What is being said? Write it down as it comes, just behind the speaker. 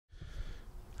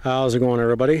How's it going,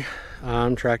 everybody?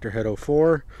 I'm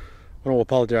Tractorhead04. I want to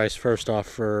apologize first off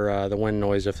for the wind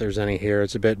noise if there's any here.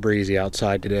 It's a bit breezy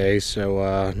outside today,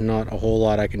 so not a whole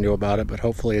lot I can do about it, but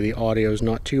hopefully the audio is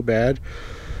not too bad.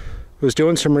 I was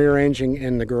doing some rearranging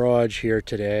in the garage here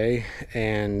today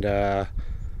and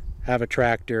have a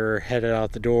tractor headed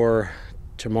out the door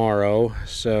tomorrow,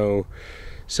 so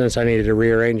since I needed to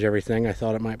rearrange everything, I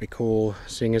thought it might be cool,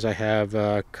 seeing as I have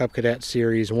Cub Cadet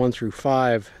Series 1 through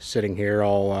 5 sitting here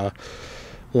all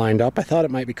lined up. I thought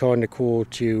it might be kind of cool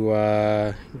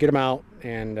to get them out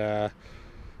and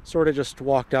sort of just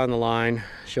walk down the line,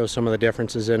 show some of the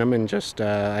differences in them, and just,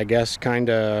 I guess, kind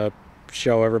of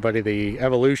show everybody the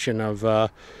evolution of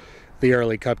the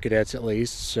early Cub Cadets at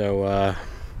least. So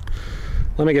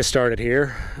let me get started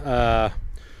here.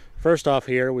 First off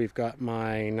here, we've got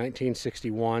my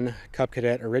 1961 Cub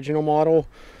Cadet original model.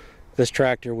 This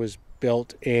tractor was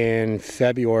built in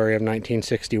February of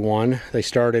 1961. They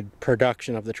started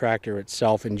production of the tractor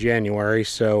itself in January,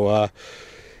 so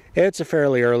it's a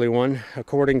fairly early one.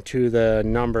 According to the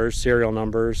numbers, serial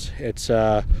numbers, it's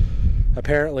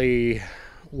apparently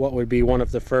what would be one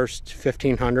of the first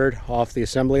 1500 off the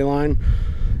assembly line.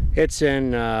 It's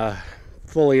in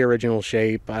fully original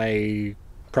shape. I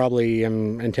probably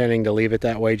am intending to leave it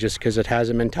that way just because it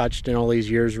hasn't been touched in all these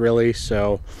years really,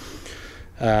 so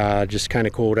just kind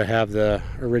of cool to have the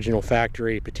original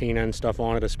factory patina and stuff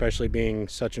on it, especially being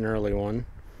such an early one.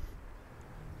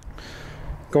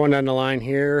 Going down the line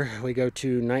here, we go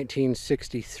to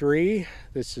 1963.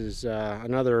 This is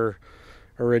another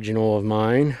original of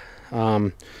mine.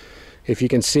 If you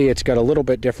can see, it's got a little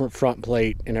bit different front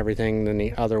plate and everything than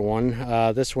the other one.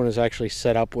 This one is actually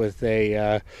set up with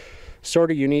a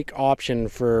sort of unique option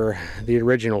for the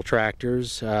original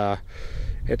tractors.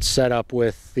 It's set up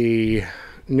with the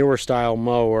newer style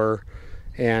mower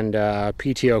and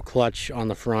PTO clutch on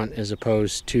the front, as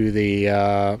opposed to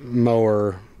the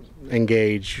mower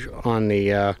engage on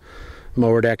the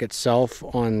mower deck itself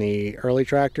on the early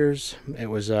tractors. It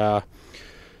was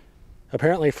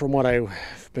apparently, from what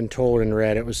I've been told and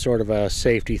read, it was sort of a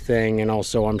safety thing, and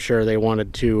also I'm sure they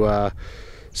wanted to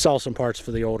sell some parts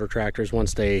for the older tractors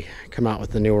once they come out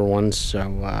with the newer ones, so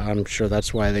I'm sure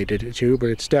that's why they did it too. But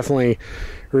it's definitely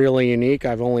really unique.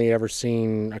 I've only ever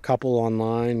seen a couple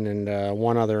online and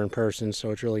one other in person,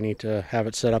 so it's really neat to have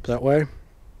it set up that way.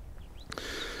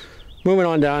 Moving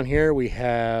on down here, we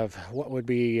have what would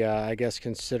be I guess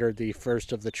considered the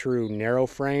first of the true narrow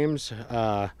frames.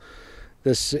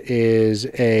 This is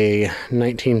a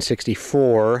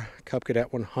 1964 Cub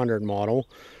Cadet 100 model.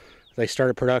 They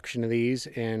started production of these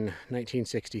in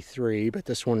 1963, but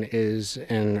this one is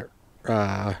in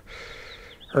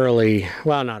early,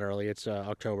 well, not early, it's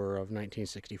October of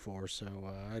 1964, so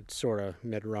it's sort of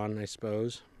mid-run, I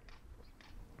suppose.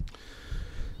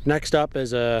 Next up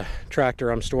is a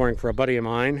tractor I'm storing for a buddy of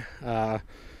mine.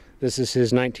 This is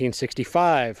his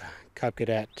 1965 Cub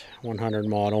Cadet 100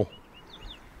 model.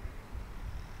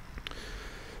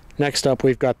 Next up,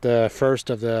 we've got the first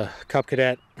of the Cub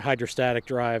Cadet hydrostatic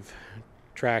drive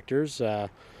tractors.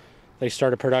 They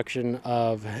started production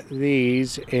of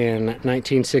these in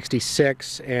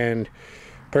 1966, and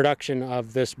production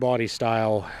of this body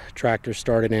style tractor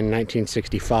started in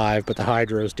 1965, but the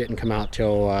hydros didn't come out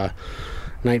till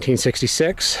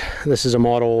 1966. This is a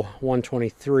model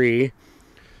 123,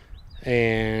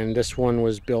 and this one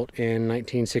was built in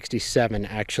 1967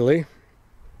 actually.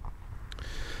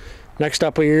 Next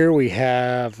up here, we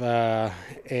have a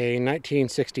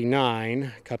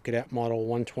 1969 Cub Cadet model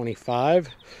 125.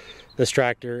 This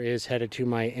tractor is headed to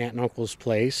my aunt and uncle's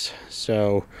place,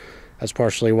 so that's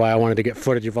partially why I wanted to get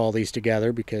footage of all these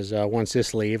together, because once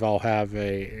this leaves, I'll have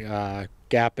a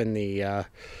gap in the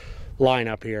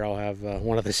lineup here. I'll have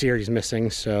one of the series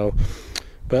missing. So,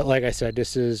 but like I said,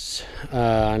 this is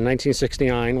a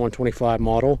 1969 125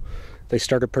 model. They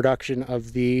started production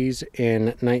of these in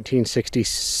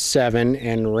 1967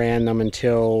 and ran them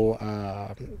until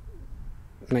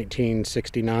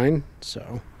 1969.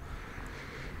 So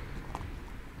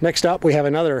next up, we have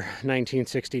another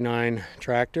 1969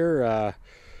 tractor.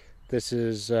 This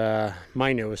is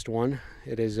my newest one.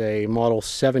 It is a model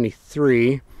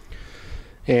 73,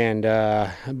 and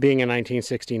being in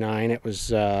 1969, it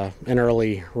was an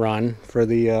early run for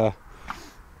the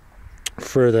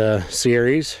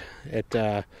series. It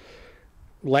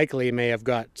likely may have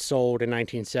got sold in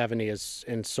 1970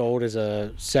 and sold as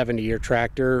a 70-year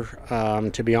tractor,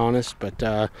 to be honest, but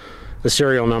the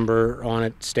serial number on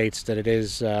it states that it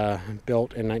is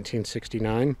built in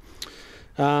 1969.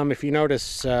 If you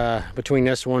notice between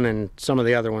this one and some of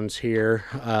the other ones here,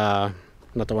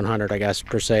 not the 100 I guess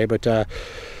per se, but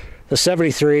The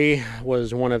 73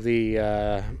 was one of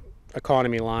the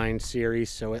economy line series,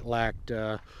 so it lacked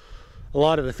a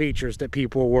lot of the features that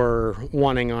people were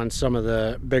wanting on some of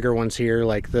the bigger ones here,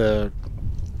 like the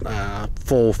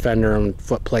full fender and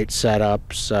footplate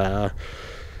setups.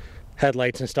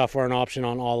 Headlights and stuff were an option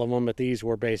on all of them, but these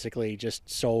were basically just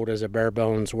sold as a bare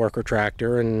bones worker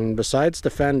tractor. And besides the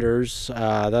fenders,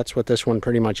 that's what this one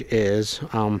pretty much is.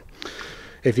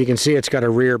 If you can see, it's got a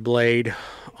rear blade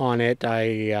on it.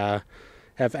 I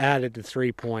have added the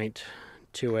 3-point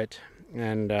to it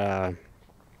and the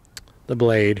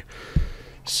blade.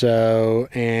 So,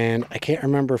 and I can't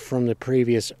remember from the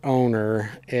previous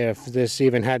owner if this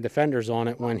even had the fenders on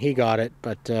it when he got it,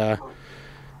 but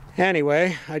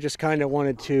anyway, I just kind of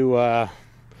wanted to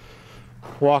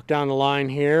walk down the line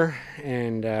here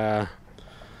and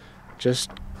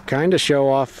just kind of show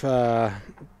off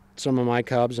some of my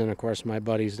Cubs, and of course my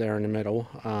buddies there in the middle.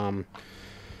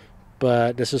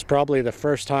 But this is probably the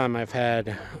first time I've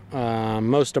had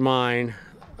most of mine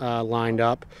lined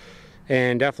up,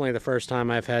 and definitely the first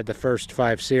time I've had the first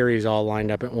 5 series all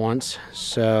lined up at once.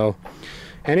 So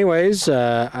anyways,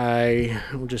 I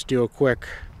will just do a quick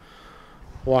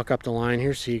walk up the line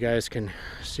here so you guys can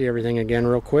see everything again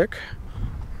real quick.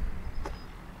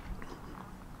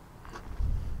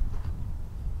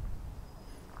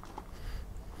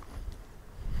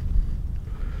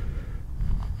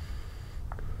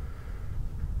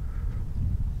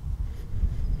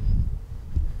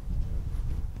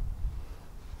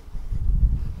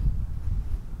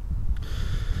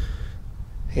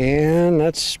 And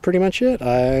that's pretty much it.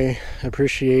 I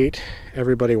appreciate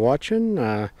everybody watching.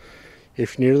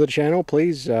 If you're new to the channel,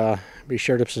 please be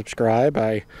sure to subscribe.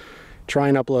 I try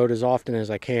and upload as often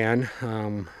as I can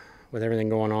with everything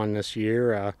going on this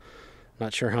year.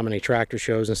 Not sure how many tractor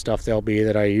shows and stuff there'll be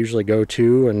that I usually go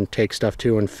to and take stuff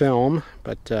to and film,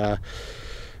 but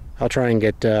I'll try and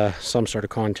get some sort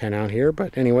of content out here.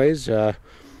 But anyways, yeah,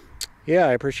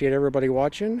 I appreciate everybody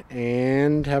watching,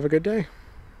 and have a good day.